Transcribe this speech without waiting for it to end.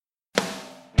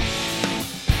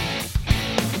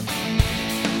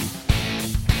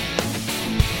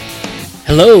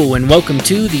Hello and welcome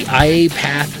to the IA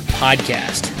Path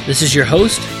Podcast. This is your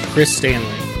host, Chris Stanley,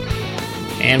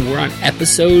 and we're on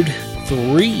episode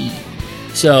 3.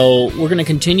 So we're going to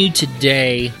continue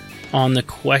today on the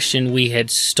question we had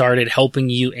started helping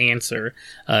you answer.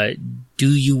 Do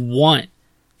you want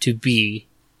to be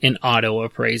an auto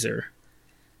appraiser?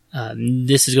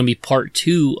 This is going to be part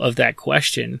 2 of that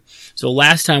question. So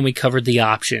last time we covered the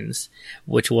options,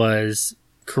 which was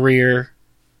career,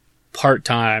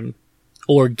 part-time,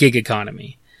 or gig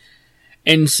economy.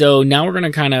 And so now we're going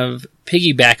to kind of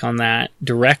piggyback on that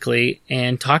directly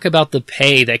and talk about the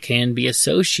pay that can be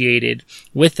associated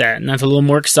with that. And that's a little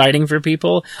more exciting for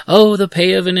people. Oh, the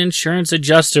pay of an insurance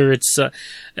adjuster. It's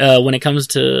when it comes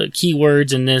to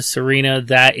keywords in this arena,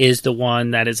 that is the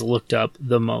one that is looked up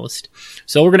the most.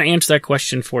 So we're going to answer that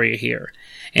question for you here.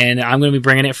 And I'm going to be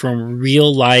bringing it from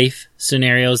real life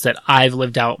scenarios that I've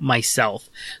lived out myself.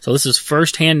 So this is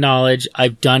firsthand knowledge.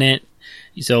 I've done it.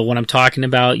 So when I'm talking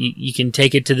about, you can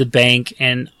take it to the bank,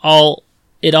 and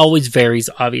it always varies,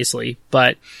 obviously,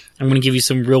 but I'm going to give you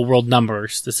some real world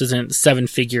numbers. This isn't a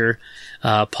 7-figure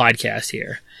podcast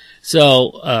here.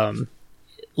 So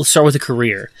let's start with a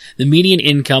career. The median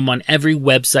income on every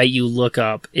website you look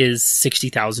up is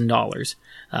 $60,000.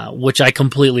 Which I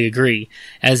completely agree.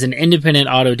 As an independent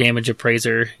auto damage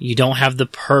appraiser, you don't have the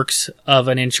perks of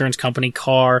an insurance company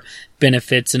car,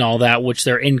 benefits and all that, which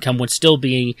their income would still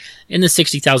be in the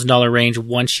 $60,000 range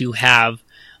once you have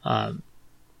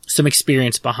some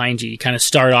experience behind you. You kind of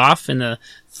start off in the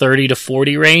 30 to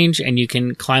 40 range and you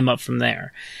can climb up from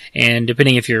there. And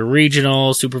depending if you're a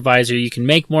regional supervisor, you can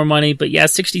make more money. But yeah,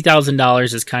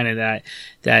 $60,000 is kind of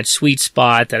that sweet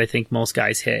spot that I think most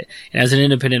guys hit. And as an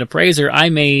independent appraiser, I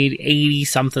made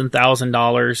 $80-something thousand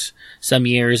some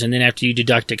years. And then after you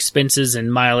deduct expenses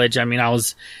and mileage, I mean, I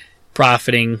was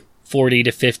profiting 40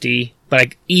 to 50, but I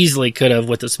easily could have,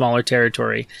 with a smaller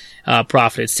territory,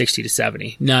 profited 60 to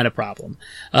 70. Not a problem.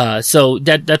 So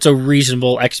that's a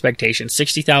reasonable expectation.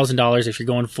 $60,000 if you're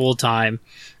going full time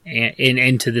and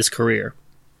into this career.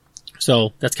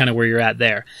 So that's kind of where you're at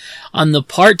there. On the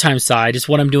part-time side is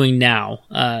what I'm doing now.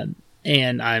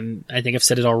 And I think I've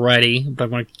said it already, but I'm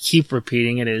going to keep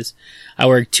repeating it, is I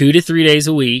work 2 to 3 days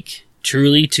a week,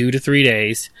 truly 2 to 3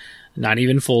 days, not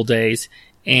even full days.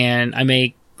 And I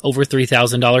make over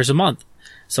 $3,000 a month.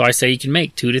 So I say you can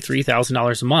make $2,000 to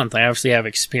 $3,000 a month. I obviously have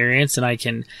experience and I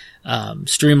can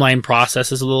streamline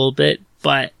processes a little bit,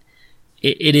 but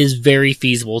it is very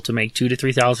feasible to make $2,000 to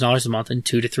 $3,000 a month in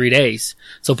 2 to 3 days.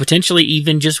 So potentially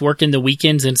even just working the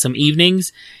weekends and some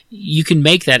evenings, you can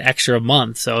make that extra a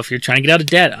month. So if you're trying to get out of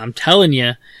debt, I'm telling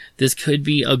you, this could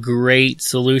be a great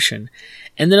solution.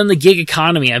 And then on the gig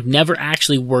economy, I've never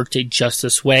actually worked it just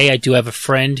this way. I do have a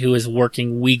friend who is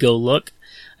working WeGoLook.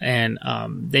 And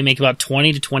they make about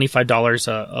 $20 to $25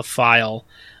 a file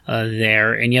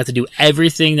there, and you have to do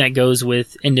everything that goes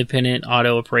with independent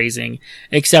auto appraising,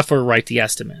 except for write the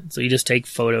estimate. So you just take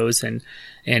photos and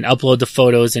upload the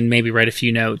photos and maybe write a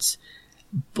few notes.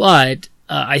 But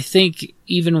I think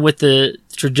even with the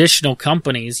traditional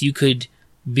companies, you could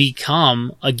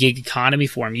become a gig economy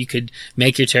form. You could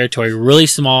make your territory really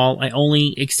small. I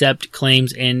only accept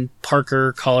claims in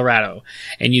Parker, Colorado.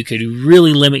 And you could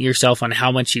really limit yourself on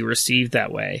how much you receive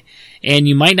that way. And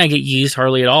you might not get used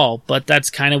hardly at all, but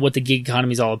that's kind of what the gig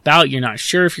economy is all about. You're not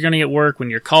sure if you're going to get work. When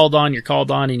you're called on,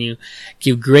 and you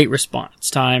give great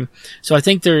response time. So I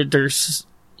think there's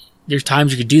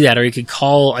times you could do that, or you could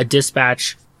call a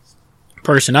dispatch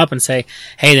person up and say,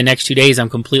 hey, the next 2 days I'm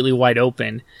completely wide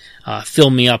open. Fill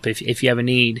me up if you have a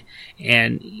need.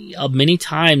 And many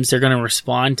times they're going to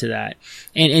respond to that.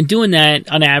 And doing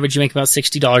that, on average, you make about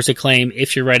 $60 a claim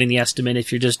if you're writing the estimate.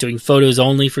 If you're just doing photos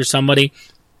only for somebody,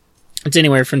 it's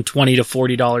anywhere from $20 to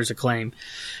 $40 a claim.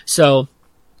 So,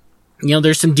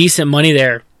 there's some decent money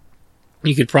there.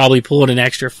 You could probably pull in an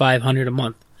extra $500 a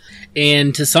month.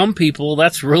 And to some people,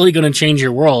 that's really going to change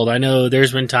your world. I know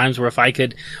there's been times where if I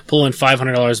could pull in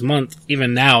 $500 a month,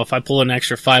 even now, if I pull an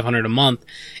extra $500 a month,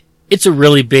 it's a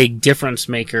really big difference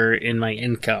maker in my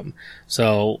income.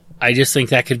 So I just think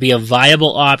that could be a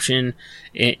viable option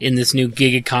in this new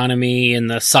gig economy and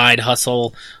the side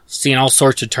hustle. Seeing all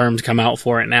sorts of terms come out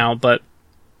for it now. But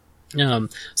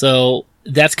so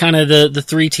that's kind of the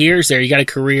 3 tiers there. You got a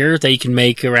career that you can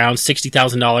make around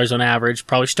 $60,000 on average,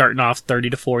 probably starting off 30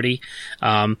 to 40.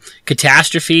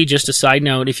 Catastrophe, just a side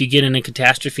note, if you get in a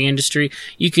catastrophe industry,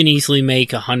 you can easily make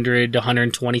 $100,000 to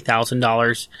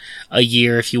 $120,000 a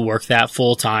year if you work that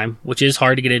full time, which is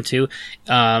hard to get into.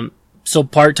 So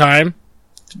part time,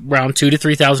 around $2,000 to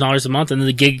 $3,000 a month, and then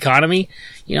the gig economy,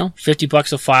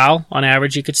 $50 a file on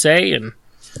average, you could say. And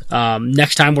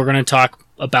next time we're going to talk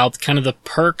about kind of the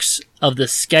perks of the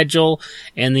schedule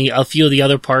and a few of the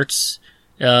other parts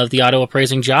of the auto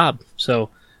appraising job. So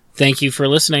thank you for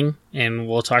listening, and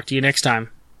we'll talk to you next time.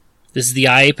 This is the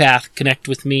IA Path. Connect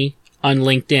with me on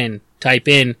LinkedIn. Type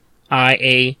in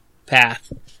IA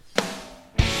Path.